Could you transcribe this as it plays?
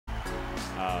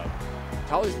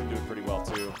Tyler's been doing pretty well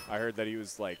too. I heard that he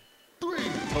was like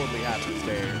totally happy his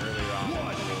day earlier on.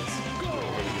 He was doing a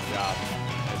really good job.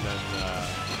 And then,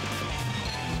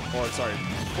 or sorry,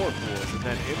 before pools, and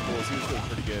then in pools he was doing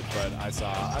pretty good. But I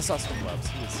saw some loves.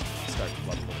 He was starting to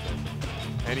love a little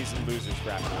bit. And he's in losers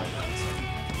bracket right now. So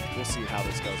we'll see how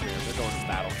this goes, man. They're going to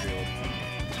Battlefield.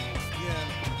 Yeah,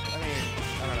 I mean,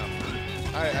 I don't know.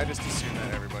 I just assume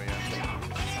that everybody ends up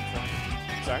losing at some point.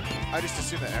 Sorry? I just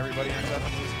assume that everybody ends up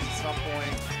losing at some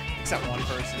point, except one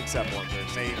person. Except one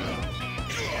person. Maybe.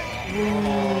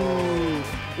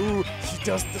 Ooh, he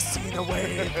does the Cena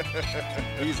wave.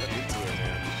 He's into it,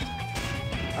 man.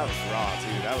 That was raw,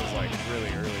 too. That was like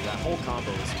really early. That whole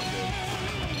combo was super good.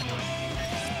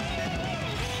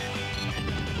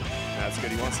 That's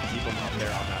good. He wants to keep him up there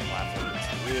on that platform. It's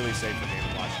really safe for Game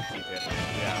 & Watch to keep hitting him.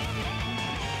 Yeah.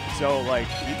 So, like,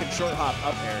 you can short hop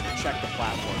up there to check the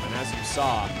platform. And as you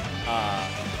saw,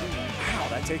 wow,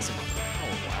 that takes him.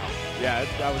 Oh, wow. Yeah,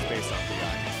 that was based on the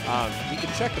guy. You can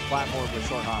check the platform with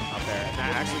short hop up there, and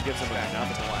that actually gives him enough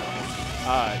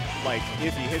time. Like,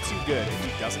 if he hits you, good. If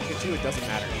he doesn't hit you, it doesn't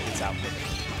matter. He gets out quicker.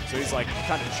 So he's, like,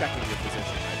 kind of checking your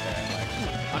position right there. Like,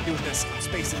 I'm doing this, I'm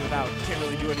spacing it out. Can't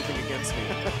really do anything against me.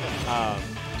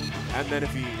 And then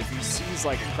if he sees,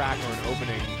 like, a crack or an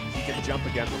opening, he can jump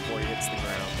again before he hits the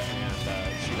ground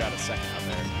and shoot out a second up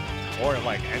there. Or,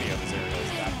 like, any of his areas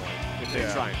at that point. If they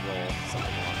try and roll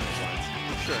something along those lines.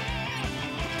 Sure.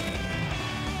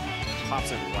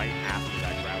 Pops in right after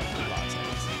that gravity box.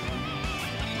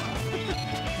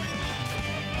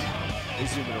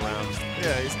 He's zooming around.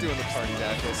 Yeah, he's doing the party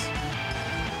dashes.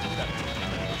 He's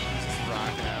just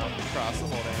rocking out across the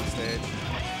whole damn stage.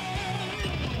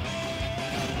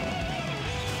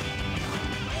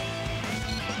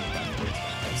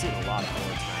 I've seen a lot of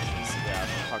forward smashes. Yeah,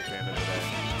 Punk Panda today.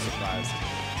 I'm surprised.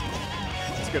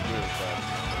 It's a good move, but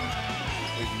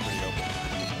leaving pretty open.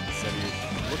 Zeddy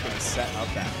looking to set up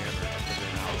that hammer and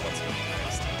figuring out what's going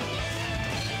next.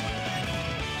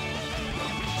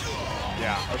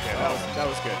 Yeah, okay, that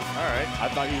was good. All right. I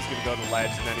thought he was going to go to the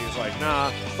ledge, and then he was like, nah,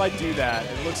 if I do that,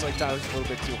 it looks like Tyler's a little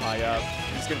bit too high up.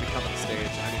 He's going to be coming to stage.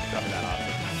 I need to cover that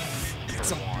option. It's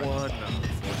a one,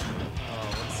 unfortunately. Oh,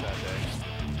 what a sad day.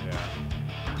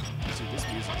 Yeah. See, this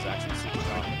music is actually super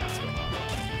loud.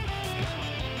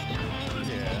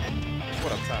 Yeah.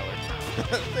 What up, Tyler?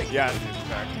 Yeah,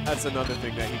 that's another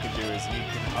thing that he can do is he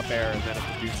can up air, and then if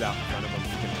the dude's out in front of him,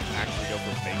 he can actually go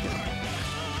for bacon.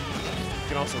 He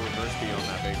can also reverse B on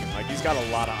that bacon. Like, he's got a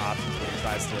lot of options when he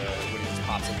tries to, when he just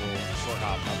pops a little short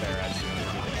hop up there as the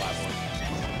platform.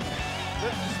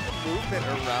 The movement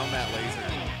around that laser.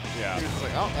 Yeah. He was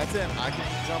like, oh, that's it. I can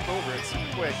jump over it super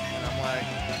quick. And I'm like,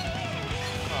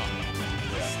 oh.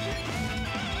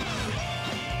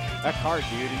 That card,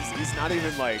 dude, he's not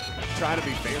even, like, trying to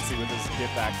be fancy with his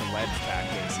get back to ledge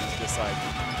tactics. He's just like,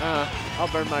 I'll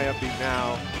burn my up B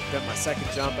now, then my second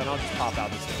jump, and I'll just pop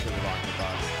out this really long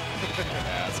box.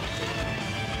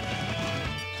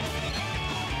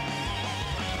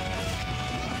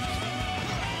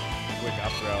 Quick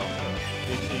up throw.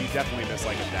 You definitely miss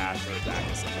like a dash or a back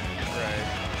or something. Right.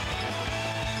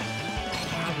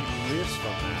 Wow, he lives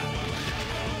from that.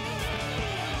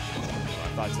 I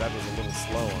thought Zed was a little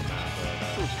slow on that,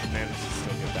 but managed to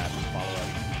still get that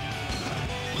follow-up.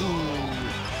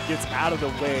 Gets out of the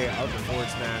way of the forward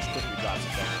smash, quickly drops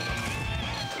it down.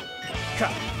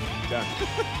 Cut. Done.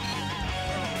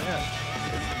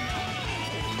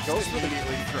 Goes for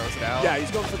immediately throws it out. Yeah, he's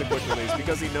going for the quick release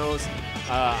because he knows,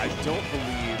 I don't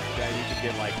believe that you can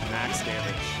get like max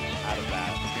damage out of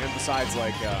that. And besides,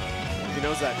 like, he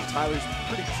knows that Tyler's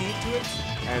pretty keen to it,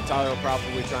 and Tyler will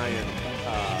probably try and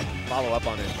follow up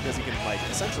on it because he can like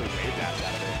essentially wave dash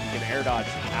out of it. He can air dodge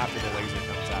after the laser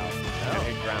comes out and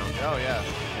hit ground. Oh yeah.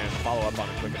 And follow up on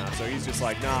it quick enough. So he's just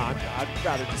like, nah, I'd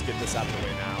rather just get this out of the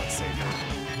way now. It's safer.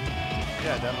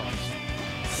 Yeah, definitely.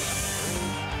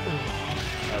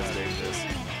 That was dangerous.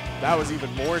 That was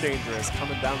even more dangerous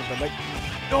coming down with the leg.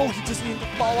 No, he just needed to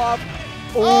fall off.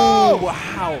 Oh,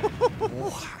 wow.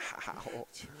 Wow.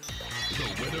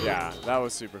 Yeah, that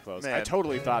was super close. Man. I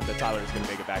totally thought that Tyler was going to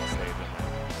make it backstage.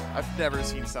 I've never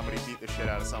seen somebody beat the shit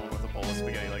out of someone with a bowl of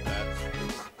spaghetti like that.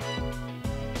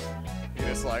 He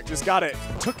just got it,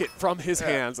 took it from his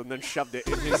hands, and then shoved it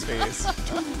in his face.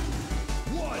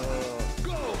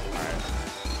 Go! All right,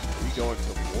 we go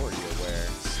into WarioWare,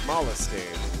 smallest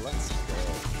stage. Let's go.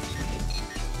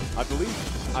 I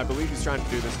believe he's trying to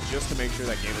do this just to make sure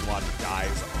that Game & Watch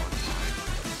dies on time.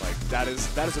 Like that is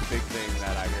a big thing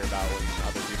that I hear about when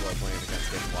other people are playing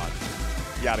against Game & Watch.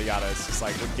 Yada yada. It's just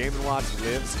like when Game & Watch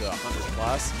lives to 100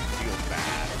 plus, it feels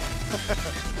bad.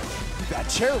 That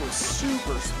chair was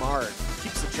super smart.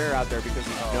 keeps the chair out there because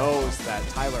he knows that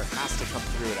Tyler has to come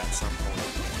through it at some point.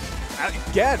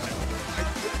 Again! My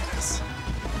goodness.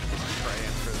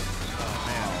 Praying for the, oh,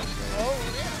 man. Oh,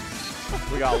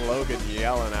 yeah. We got Logan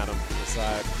yelling at him from the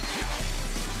side.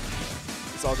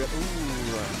 It's all good.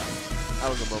 Ooh, that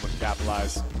was a moment to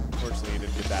capitalize. Unfortunately, he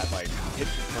didn't get that, like, hit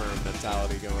confirm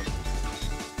mentality going.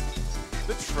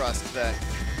 The trust that,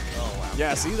 oh, wow.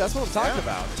 Yeah, see, that's what I'm talking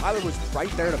about. Tyler was right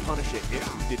there to punish it if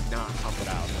he did not pump it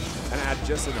out. And had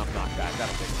just enough knockback.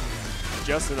 That'll take it.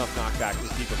 Just enough knockback to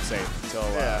keep him safe until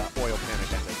Oil Panic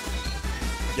ended.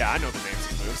 Yeah, I know the names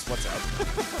of moves. What's up?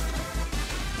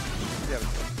 Yeah,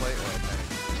 but play Oil Panic.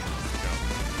 No.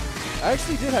 I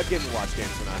actually did have Game & Watch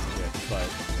games when I was a kid, but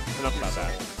enough about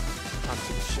that. I'm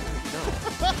too shy. No,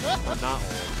 I'm not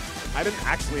old. I didn't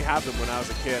actually have them when I was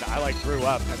a kid. I like grew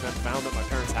up and then found that my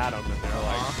parents had them, and they were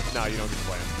like, "No, you don't get to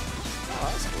play them."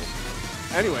 Oh, that's cool.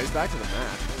 Anyways, back to the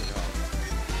match. There we go.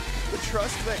 The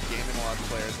trust that Game & Watch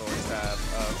players always have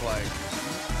of like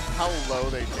how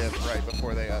low they dip right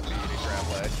before they up B to grab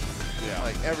ledge. Yeah.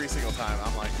 Like every single time,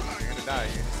 I'm like, "You're gonna die.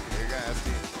 You're gonna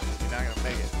SD. You're not gonna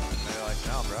make it." And they're like,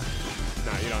 "No, bro.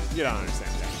 No, you don't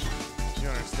understand that. You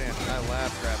don't understand." I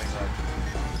laugh grabbing ledge.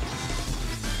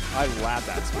 I lab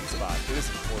that sweet spot. It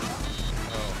is important.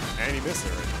 Oh, and he missed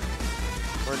it originally.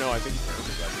 Or no, I think he turned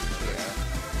his ledge. Yeah.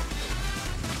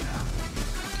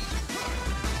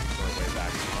 Way back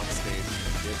on stage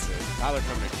and gets it. Tyler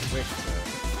coming in quick to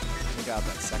pick out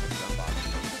that second jump off.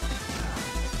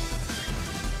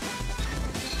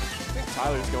 I think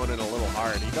Tyler's going in a little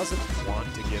hard. He doesn't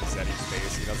want to give Zeddy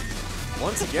space. He doesn't.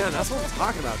 Once again, that's what I'm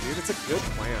talking about, dude. It's a good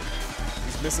plan.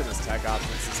 He's missing his tech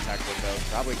options, his tech windows,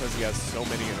 probably because he has so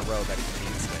many in a row that he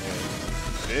needs to hit.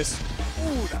 This,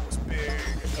 ooh, that was big.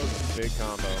 That was a big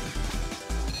combo.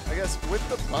 I guess with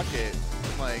the bucket,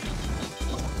 like,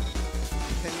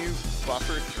 can you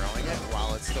buffer throwing it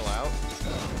while it's still out?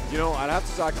 You know, I'd have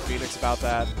to talk to Phoenix about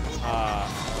that.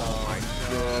 Oh my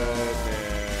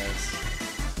goodness.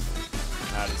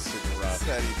 That is super rough.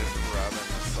 Zeddy just rubbing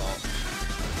the salt.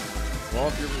 Well,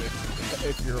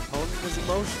 if your opponent is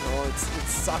emotional, it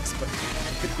sucks, but you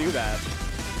can do that.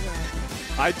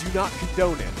 Yeah. I do not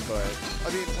condone it, but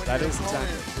I mean, when that your is opponent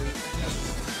exactly. has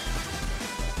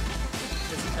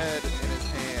his head in his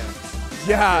hands.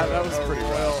 Yeah, that was pretty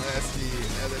royal rough. SD,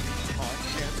 and then he taunt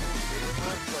cancels.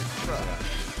 Like, bruh.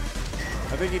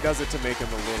 I think he does it to make him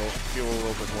feel a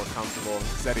little bit more comfortable.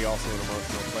 Zeddy, also an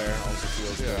emotional player, also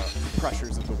feels the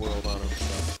pressures of the world on him.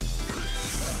 So.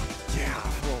 Yeah,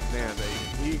 well, man,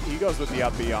 he goes with the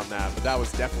up B on that, but that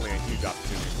was definitely a huge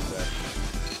opportunity for Zed.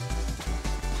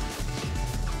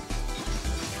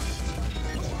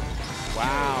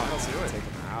 Wow, that's it. Take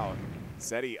him out.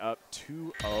 Zeddy up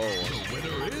 2-0. The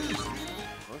winner is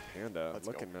Panda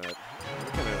looking at a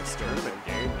tournament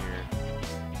game here.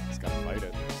 He's got to fight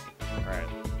it. All right.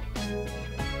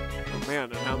 Oh man,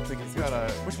 and now I'm thinking,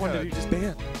 which one did he just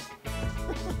ban?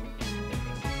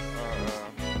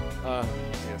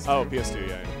 PS2. Oh, PS2,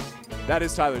 yeah. That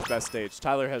is Tyler's best stage.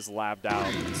 Tyler has labbed out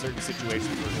in certain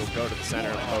situations where he'll go to the center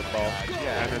of the Pokeball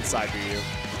and then side BU.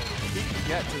 He can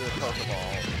get to the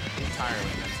Pokeball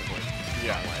entirely invincibly.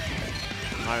 Yeah.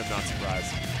 I am not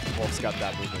surprised. Wolf's got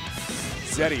that movement.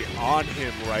 Zeddy on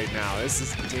him right now. This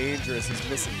is dangerous. He's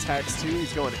missing text too.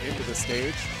 He's going into the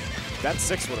stage. That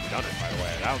 6 would have done it, by the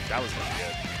way. That was really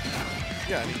good.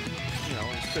 Yeah, I mean, you know,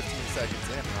 it's 15 seconds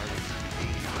in and already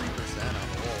 83% on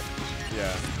the roll.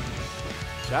 Yeah.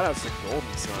 Shout out to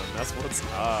Golden Sun. That's what's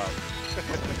up.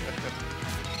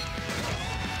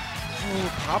 Oh,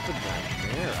 popping that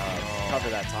there. Cover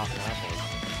that top half one.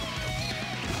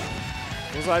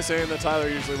 Was I saying that Tyler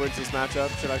usually wins this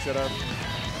matchup? Should I shut up?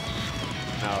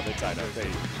 No, they tied up.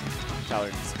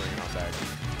 Tyler needs to bring it on back.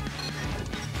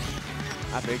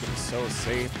 That bacon is so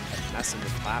safe at messing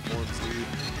with platforms, dude.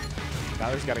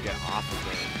 Tyler's got to get off of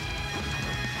it.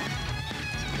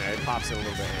 Yeah, it pops it a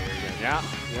little bit early again.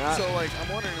 Yeah. So, like,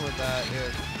 I'm wondering with that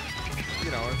if,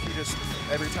 you know, if he just,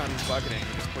 every time he's bucketing,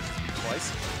 he just pushes it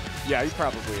twice. Yeah, he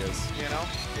probably is. You know?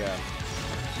 Yeah.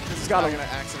 He's not going to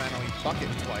accidentally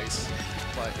bucket twice,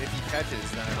 but if he catches,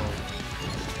 then it'll...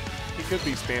 He could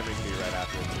be spamming me right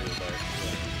after it too, but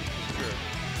yeah. Sure.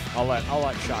 I'll let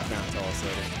Shotgun tell us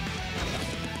later.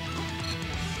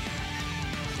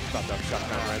 Thought that was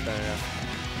Shotgun right there, yeah.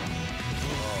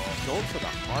 Oh, going for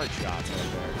the hard shots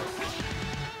right there.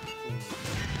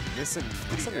 Missing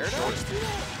the short.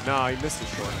 No, he missed the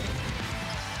short.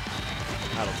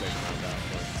 That'll take him out of that.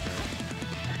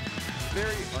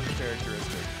 Very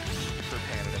uncharacteristic for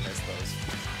Panda to miss those.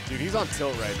 Dude, he's on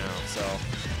tilt right now, so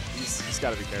he's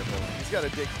got to be careful. He's got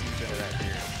to dig deep into that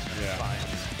gear. Yeah. Find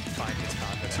find his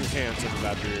confidence. 2 hands over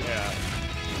that beard. Yeah.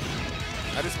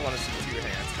 I just want to see 2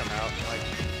 hands come out. Like,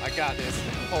 I got this.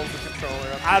 Hold the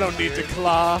controller up. I don't need to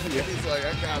claw. Yeah. He's like,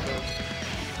 I got this.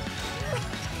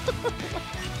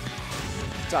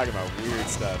 Talking about weird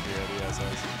stuff here at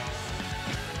ESS.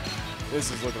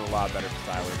 This is looking a lot better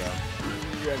for Tyler, though.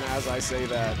 And as I say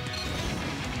that,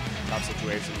 tough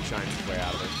situation, he shines his way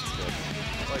out of it. It's good.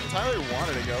 Like, Tyler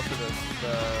wanted to go for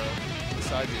the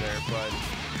side B there, but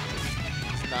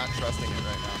he's not trusting it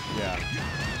right now. Yeah.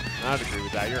 I'd agree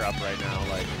with that. You're up right now.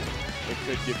 Like, it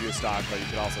could give you a stock, but you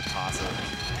could also toss it. So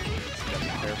you gotta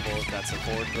be careful if that's a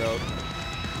forward throw.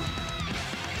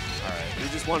 Alright, you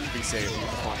just wanted to be safe. You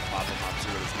just wanted to pop him up, see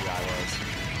what his DI was.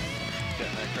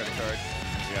 Getting that credit card.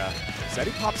 Yeah.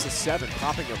 Zeddy pops a 7,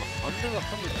 popping him under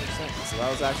 100%. So that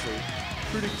was actually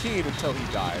pretty keen until he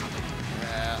died.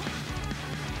 Yeah.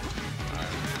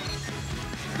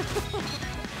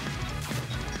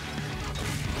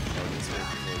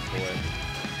 Boy.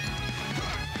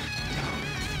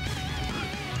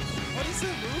 What is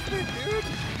that movement, dude?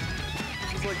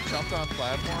 Just like jumped on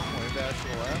platform, wave dash to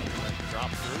the left, and then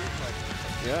dropped through. Like,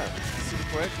 Yeah. super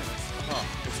quick, and it's,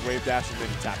 It's wave dash and then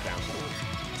you tap down.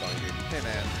 That's all you need. Hey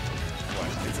man, what?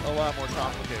 It's a lot more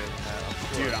complicated than that, I'm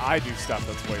sure. Dude, I do stuff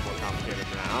that's way more complicated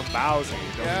than that. I'm Bowsy.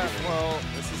 Yeah, well,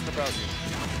 this isn't about you.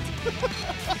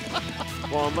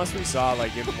 Well, unless we saw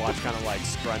like him watch kind of like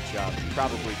scrunch up, he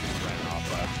probably just ran off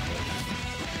that.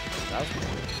 That was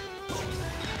cool.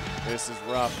 This is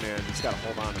rough, man. You just gotta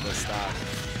hold on to this stock.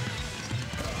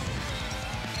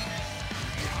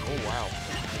 Oh wow.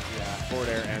 Yeah, forward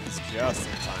air ends just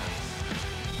in time.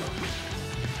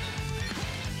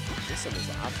 There's some of his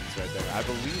options right there. I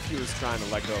believe he was trying to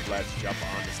let go of ledge, jump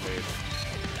on the stage.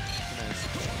 Nice.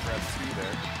 Grab 2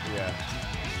 there. Yeah.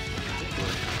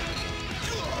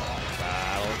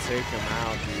 That'll take him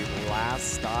out, dude.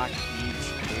 Last stock each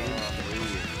in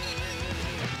 3.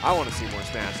 I want to see more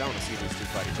Smash. I want to see these 2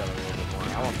 fight each other a little bit more.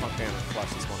 I want Punk Panda to flush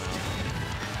this one out.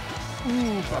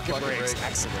 Ooh, bucket breaks.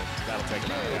 Excellent. That'll take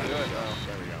him out. Yeah, Yeah, do it.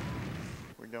 there we go.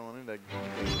 We're going into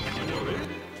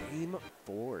Game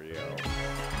 4, yo.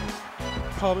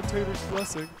 Commentator's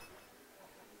blessing.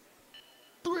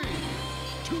 3,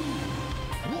 2,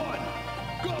 1,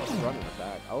 go! Running it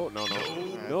back. Oh, no, no. I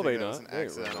No, think they that was not. an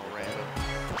accidental random.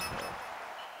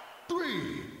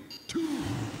 3, 2,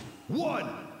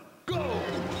 1, go! All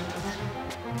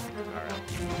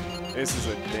right. This is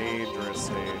a dangerous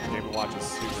stage. Game & Watch is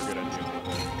super good at dealing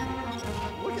with it.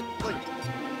 Look at, like,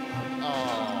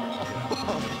 oh.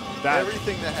 That,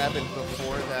 Everything that happened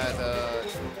before that,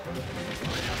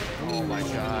 oh my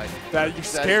god. that you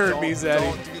scared me, Zeddy.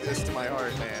 Don't do this to my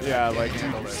heart, man. Yeah, I can't like, dude,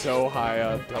 handle you're this. so high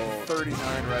up. I'm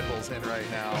 39 Red Bulls in right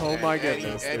now. Oh and my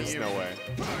goodness, any there's of, no way.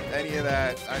 Any of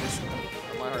that,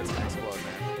 my heart's gonna explode,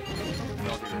 man.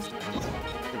 Don't do this to me.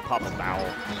 You can pop a bowel.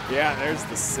 Yeah, there's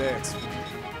the 6.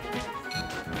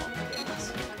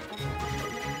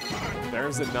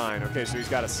 There's a 9. Okay, so he's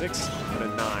got a 6 and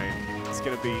a 9. It's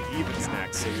going to be evens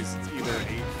next, so he's either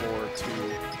 8-4, 2.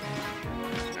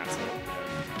 And that's it.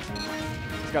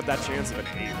 Yeah. He's got that chance of an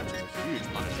 8, which is a huge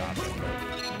punish option.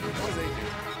 What does 8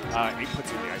 do? 8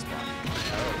 puts you in the ice block.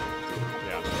 Oh.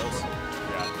 Yeah, close.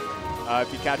 Yeah. If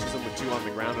he catches him with 2 on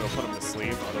the ground, it'll put him to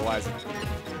sleep. Otherwise,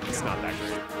 it's not that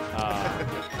great.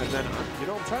 And then, you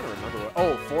know, I'm trying to remember what.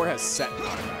 Oh, 4 has set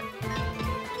contact.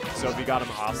 So if you got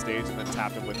him off stage and then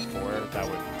tapped him with 4, that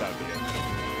would be it.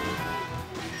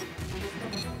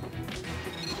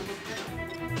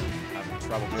 Having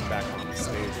trouble getting back on the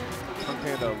stage. Punk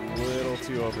Panda a little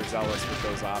too overzealous with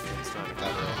those options, trying to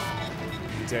cover it.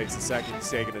 He takes a second, he's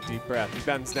taking a deep breath. He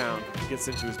bends down, he gets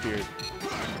into his beard.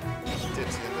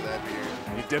 Dips into that beard.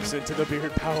 He dips into the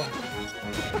beard power.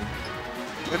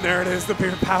 And there it is, the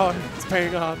beard power. It's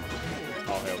paying off.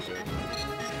 All hail to it.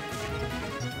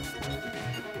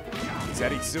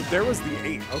 Zeddy, so there was the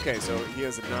 8. Okay, so he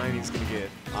has a 9. He's going to get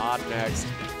odd next.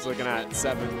 He's looking at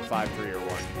 7, 5, 3, or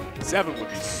 1. 7 would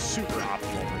be super optimal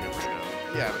for him right now.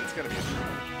 Yeah, but it's going to be a 3.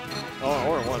 Oh,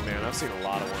 or a 1, man. I've seen a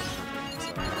lot of 1s.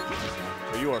 So.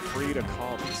 But you are free to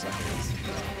call me seconds.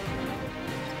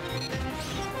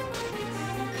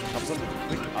 Comes up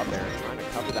there and trying to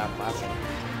cover that platform.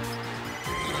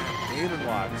 Game &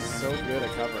 Watch, so good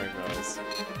at covering those.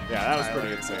 Yeah, that was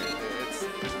pretty insane.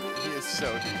 He is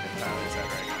so deep in Tyler's head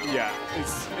right now. Yeah,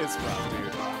 it's rough,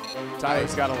 dude.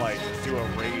 Tyler's got to, like, do a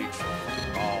rage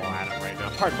all at him right now.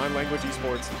 Pardon my language,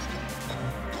 esports.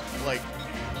 Like,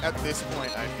 at this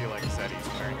point, I feel like Zeddy's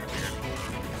wearing a beard.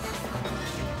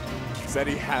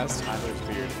 Zeddy has Tyler's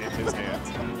beard in his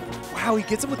hands. Wow, he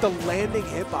gets him with the landing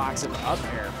hitbox and up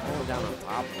air, pulling down on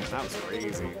top of him. That was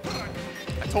crazy.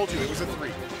 I told you it was a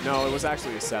 3. No, it was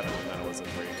actually a 7, and then it was a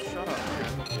 3. Shut up,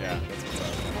 man. Yeah, that's what's up.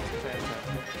 Pay attention.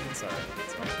 It's all right.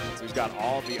 It's all right. So we've got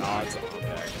all the odds on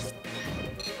deck. He's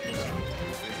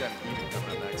got an even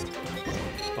coming up next.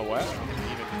 A what? An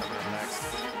even coming up next.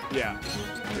 Yeah.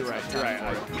 You're right. You're right. I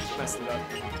messed it up.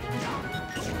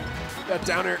 That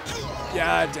downer.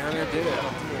 Yeah, downer did it.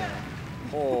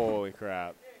 Holy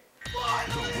crap.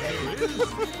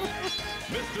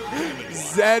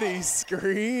 Zeddy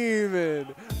screaming,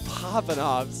 popping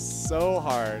off so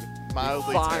hard.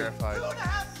 Mildly terrified.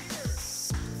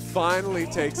 Finally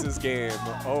takes his game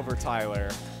over Tyler.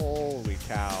 Holy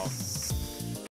cow.